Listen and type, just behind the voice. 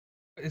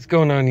What's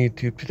going on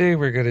YouTube? Today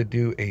we're going to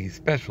do a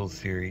special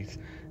series.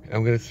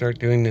 I'm going to start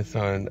doing this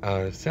on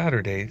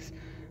Saturdays.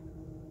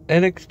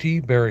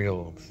 NXT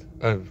burials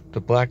of the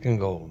black and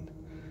gold.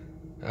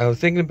 I was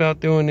thinking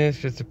about doing this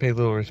just to pay a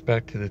little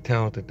respect to the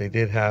talent that they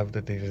did have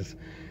that they just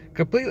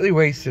completely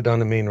wasted on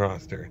the main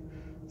roster.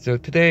 So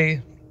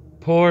today,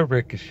 poor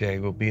Ricochet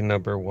will be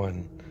number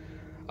one.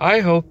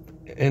 I hope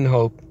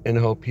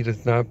he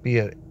does not be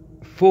a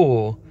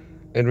fool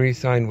and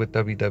re-sign with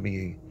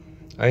WWE.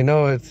 I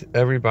know it's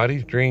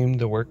everybody's dream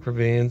to work for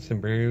Vince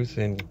and Bruce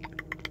and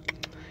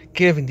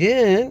Kevin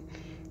Dunn,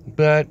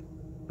 but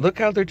look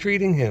how they're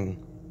treating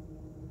him.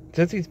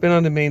 Since he's been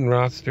on the main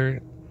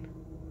roster,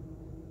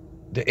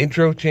 the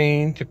intro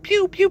change,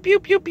 pew, pew,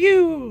 pew, pew,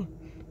 pew.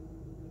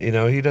 You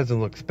know, he doesn't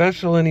look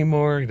special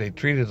anymore. They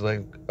treat him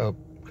like a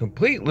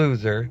complete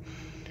loser.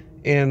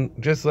 And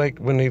just like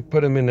when they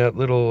put him in that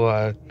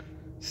little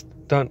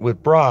stunt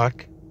with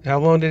Brock, how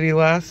long did he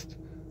last?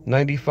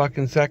 90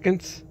 fucking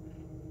seconds?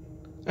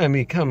 I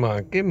mean, come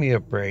on, give me a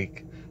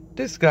break.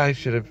 This guy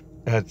should have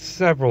had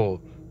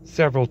several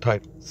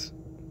titles.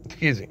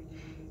 Excuse me.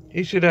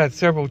 He should have had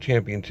several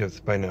championships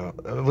by now.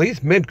 At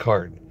least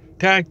mid-card,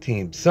 tag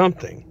team,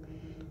 something.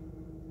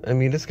 I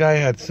mean, this guy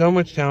had so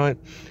much talent.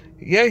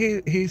 Yeah,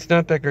 he's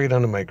not that great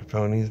on the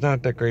microphone. He's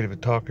not that great of a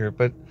talker,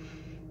 but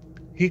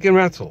he can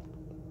wrestle.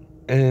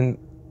 And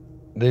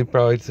they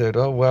probably said,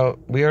 oh, well,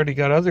 we already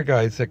got other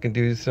guys that can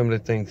do some of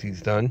the things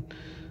he's done.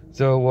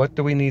 So what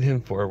do we need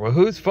him for? Well,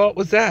 whose fault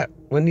was that?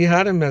 When you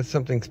had him as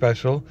something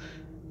special,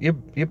 you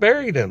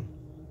buried him.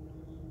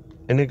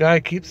 And the guy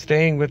keeps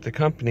staying with the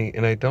company,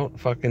 and I don't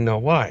fucking know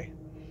why.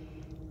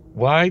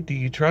 Why do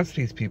you trust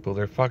these people?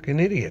 They're fucking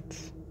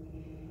idiots.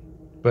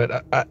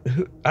 But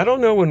I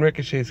don't know when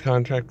Ricochet's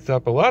contract's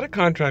up. A lot of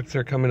contracts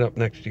are coming up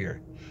next year.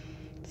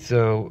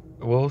 So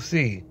we'll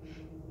see.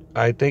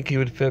 I think he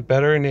would fit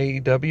better in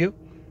AEW.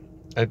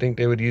 I think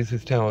they would use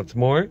his talents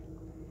more.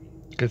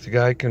 Because the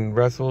guy can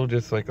wrestle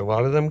just like a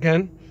lot of them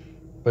can.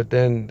 But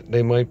then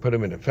they might put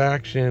him in a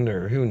faction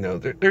or who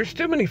knows. There's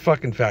too many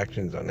fucking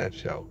factions on that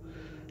show.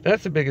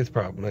 That's the biggest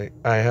problem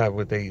I have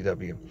with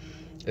AEW.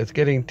 It's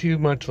getting too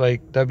much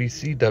like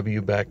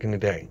WCW back in the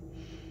day.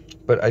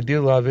 But I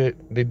do love it.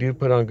 They do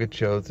put on good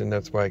shows and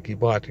that's why I keep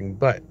watching.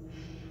 But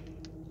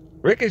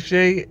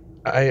Ricochet,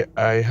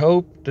 I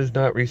hope does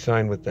not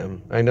re-sign with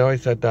them. I know I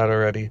said that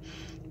already.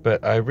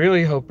 But I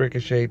really hope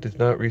Ricochet does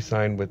not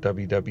re-sign with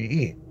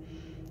WWE.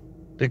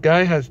 The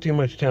guy has too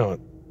much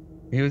talent.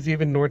 He was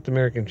even North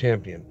American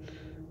champion.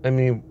 I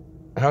mean,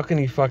 how can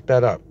he fuck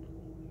that up?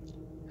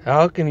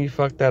 How can he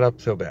fuck that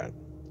up so bad?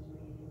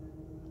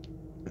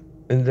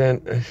 And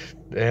then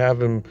they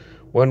have him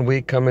one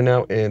week coming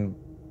out in,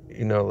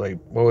 you know, like,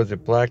 what was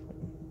it, black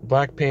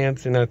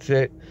pants, and that's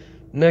it.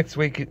 Next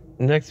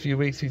few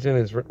weeks, he's in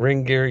his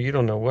ring gear. You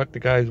don't know what the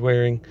guy's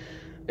wearing.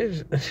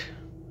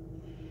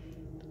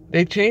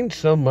 They changed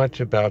so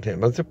much about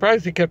him. I'm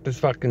surprised he kept his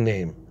fucking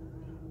name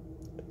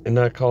and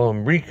not call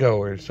him Rico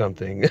or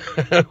something.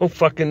 I don't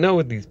fucking know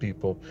with these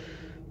people.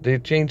 They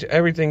changed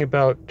everything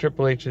about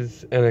Triple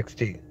H's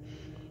NXT.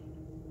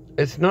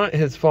 It's not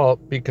his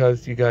fault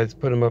because you guys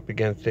put him up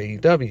against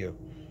AEW.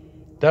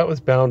 That was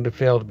bound to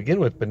fail to begin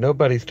with, but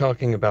nobody's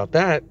talking about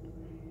that.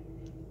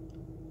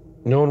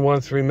 No one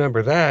wants to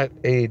remember that.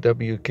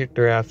 AEW kicked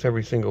their ass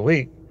every single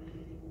week.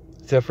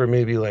 Except for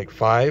maybe like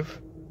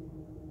 5.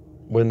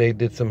 When they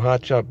did some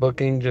hotshot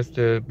booking just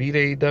to beat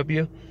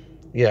AEW.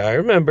 Yeah, I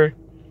remember.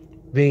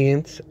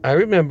 Vince, I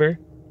remember.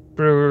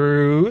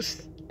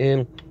 Bruce,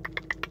 and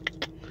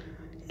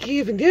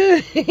Kevin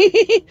Dunn.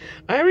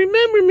 I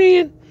remember,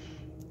 man.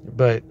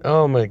 But,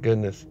 oh my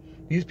goodness.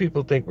 These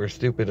people think we're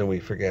stupid and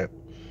we forget.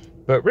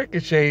 But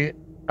Ricochet,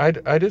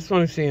 I just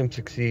want to see him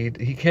succeed.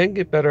 He can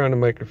get better on the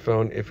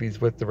microphone if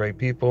he's with the right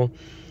people.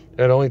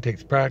 That only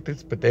takes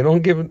practice, but they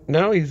don't give him.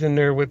 Now he's in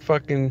there with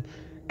fucking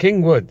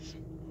King Woods.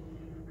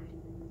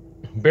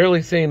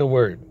 Barely saying a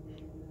word.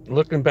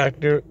 Looking back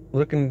there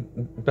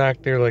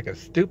like a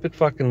stupid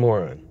fucking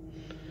moron.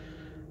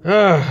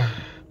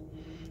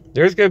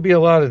 There's going to be a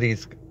lot of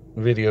these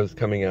videos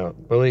coming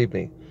out. Believe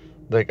me.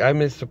 Like, I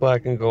miss the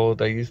black and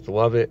gold. I used to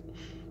love it.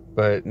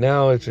 But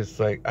now it's just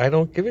like, I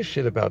don't give a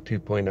shit about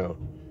 2.0.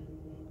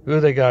 Who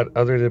they got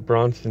other than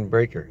Bronson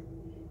Breaker?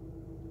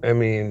 I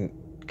mean,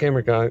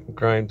 Cameron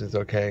Grimes is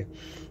okay.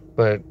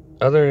 But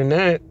other than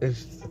that,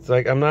 it's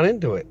like, I'm not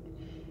into it.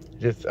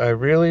 I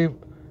really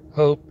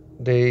hope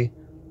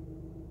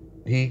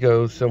he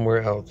goes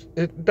somewhere else.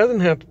 It doesn't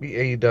have to be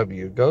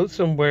AEW. Go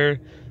somewhere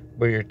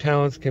where your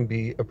talents can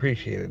be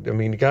appreciated. I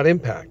mean, you got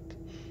Impact.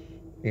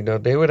 You know,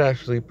 they would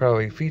actually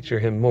probably feature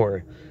him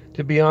more.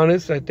 To be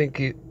honest, I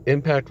think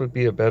Impact would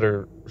be a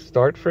better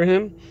start for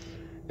him.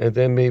 And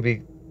then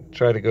maybe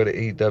try to go to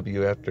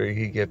AEW after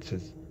he gets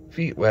his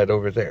feet wet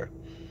over there.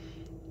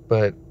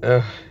 But,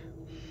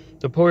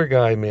 the poor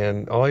guy,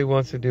 man, all he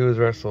wants to do is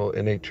wrestle,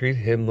 and they treat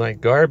him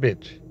like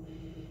garbage.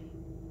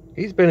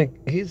 He's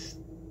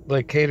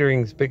like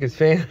catering's biggest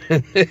fan.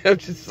 I'm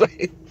just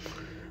like,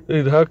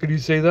 how could you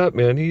say that,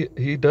 man?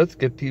 He does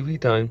get TV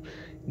time.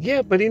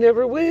 Yeah, but he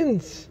never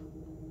wins.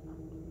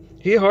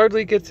 He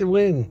hardly gets a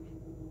win.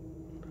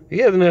 He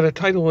hasn't had a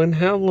title in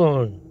how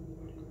long?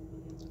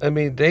 I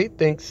mean, they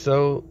think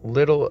so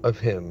little of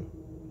him.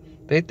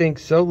 They think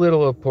so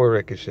little of poor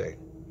Ricochet.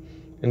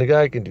 And the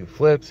guy can do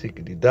flips, he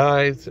can do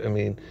dives. I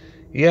mean,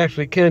 he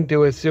actually can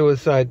do a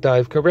suicide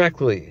dive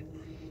correctly.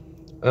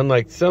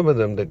 Unlike some of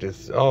them that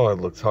just, oh, it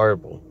looks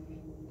horrible.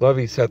 Love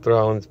you, Seth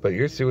Rollins, but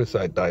your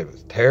suicide dive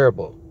is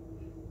terrible.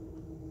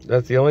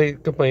 That's the only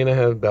complaint I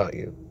have about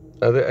you.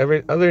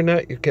 Other than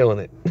that, you're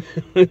killing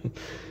it.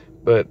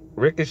 But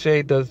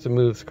Ricochet does the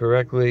moves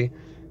correctly.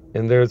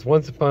 And there's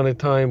once upon a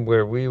time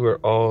where we were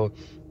all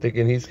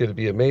thinking he's going to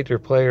be a major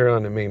player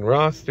on the main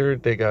roster.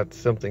 They got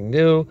something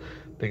new.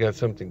 They got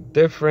something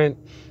different.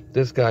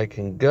 This guy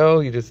can go.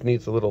 He just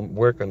needs a little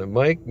work on the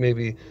mic.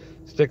 Maybe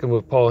stick him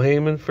with Paul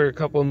Heyman for a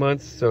couple of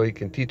months so he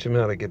can teach him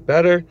how to get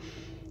better.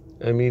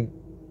 I mean,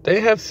 they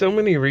have so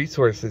many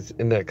resources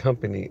in that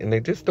company, and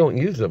they just don't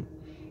use them.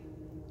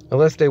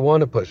 Unless they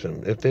want to push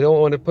them. If they don't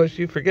want to push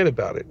you, forget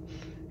about it.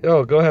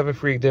 Oh, go have a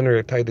free dinner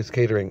at Titus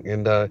Catering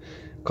and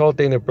call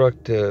Dana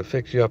Brooke to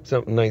fix you up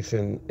something nice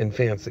and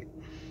fancy.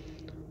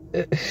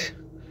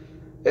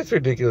 It's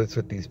ridiculous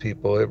with these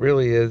people. It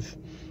really is.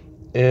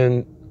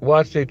 And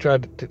watch they try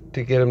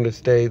to get him to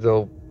stay.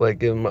 They'll like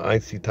give him an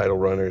IC title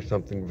run or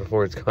something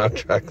before his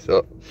contract's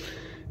up.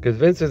 Because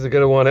Vince isn't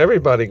going to want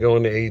everybody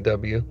going to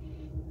AEW.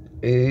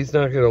 He's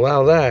not going to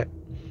allow that.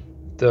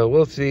 So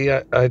we'll see.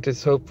 I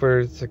just hope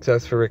for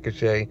success for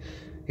Ricochet.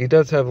 He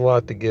does have a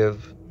lot to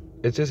give.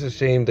 It's just a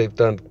shame they've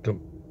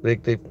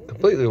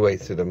completely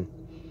wasted him.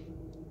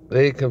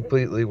 They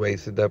completely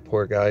wasted that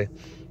poor guy.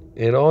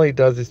 And all he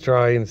does is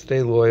try and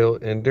stay loyal.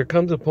 And there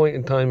comes a point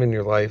in time in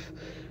your life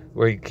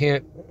where you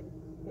can't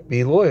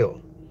be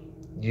loyal.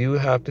 You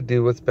have to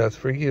do what's best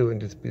for you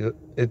and just be.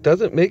 It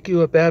doesn't make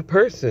you a bad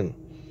person.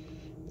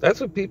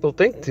 That's what people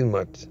think too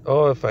much.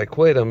 Oh, if I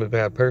quit, I'm a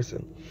bad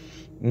person.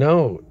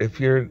 No, if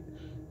you're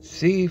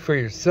see for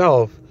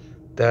yourself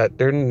that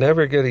they're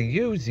never going to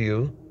use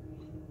you,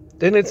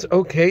 then it's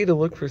okay to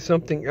look for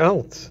something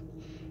else.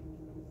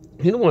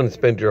 You don't want to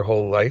spend your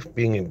whole life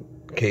being in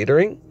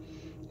catering.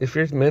 If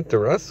you're meant to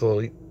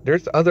wrestle,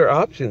 there's other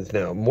options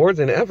now, more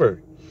than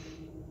ever,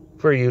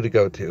 for you to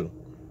go to.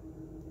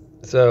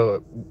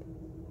 So,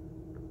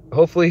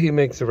 hopefully he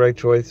makes the right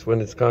choice when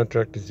his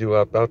contract is due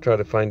up. I'll try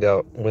to find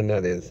out when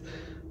that is.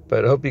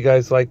 But I hope you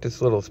guys like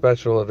this little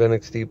special of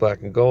NXT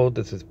Black and Gold.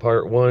 This is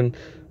part 1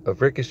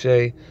 of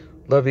Ricochet.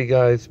 Love you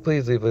guys.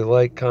 Please leave a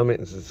like, comment,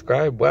 and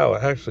subscribe. Wow,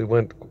 it actually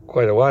went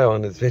quite a while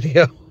on this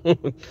video.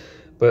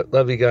 But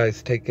love you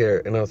guys. Take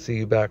care. And I'll see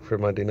you back for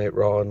Monday Night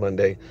Raw on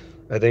Monday.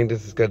 I think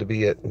this is going to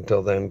be it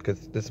until then,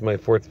 because this is my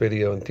 4th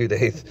video in 2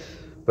 days.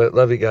 But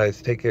love you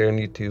guys. Take care on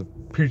YouTube.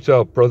 Peace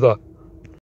out, brother.